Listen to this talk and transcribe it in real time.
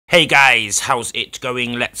Hey guys, how's it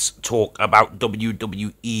going? Let's talk about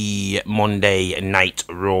WWE Monday Night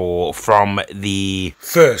RAW from the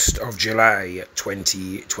 1st of July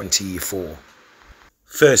 2024.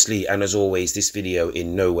 Firstly, and as always, this video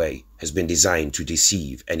in no way has been designed to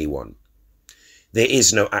deceive anyone. There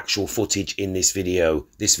is no actual footage in this video.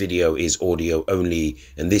 This video is audio only,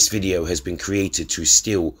 and this video has been created to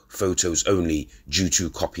still photos only due to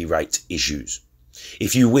copyright issues.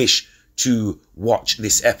 If you wish to watch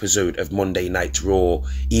this episode of Monday Night RAW,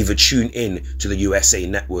 either tune in to the USA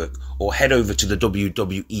Network or head over to the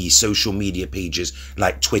WWE social media pages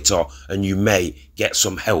like Twitter, and you may get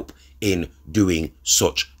some help in doing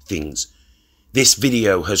such things. This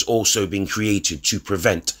video has also been created to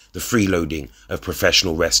prevent the freeloading of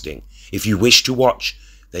professional wrestling. If you wish to watch,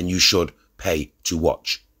 then you should pay to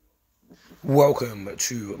watch. Welcome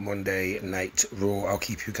to Monday Night RAW. I'll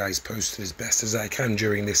keep you guys posted as best as I can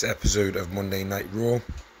during this episode of Monday Night RAW.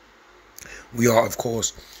 We are, of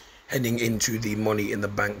course, heading into the Money in the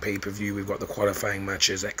Bank pay-per-view. We've got the qualifying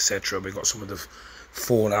matches, etc. We've got some of the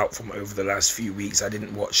fallout from over the last few weeks. I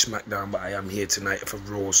didn't watch SmackDown, but I am here tonight for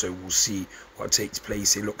Raw, so we'll see what takes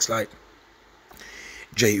place. It looks like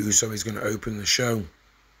Jey Uso is going to open the show.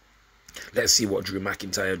 Let's see what Drew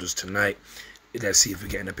McIntyre does tonight. Let's see if we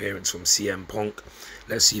get an appearance from CM Punk.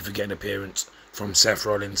 Let's see if we get an appearance from Seth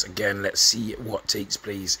Rollins. Again, let's see what takes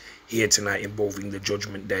place here tonight involving the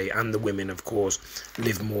Judgment Day and the women, of course,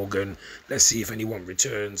 Liv Morgan. Let's see if anyone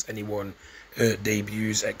returns, anyone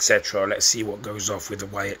debuts, etc. Let's see what goes off with the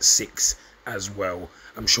Wyatt 6 as well.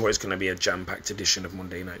 I'm sure it's going to be a jam-packed edition of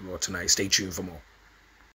Monday Night Raw tonight. Stay tuned for more.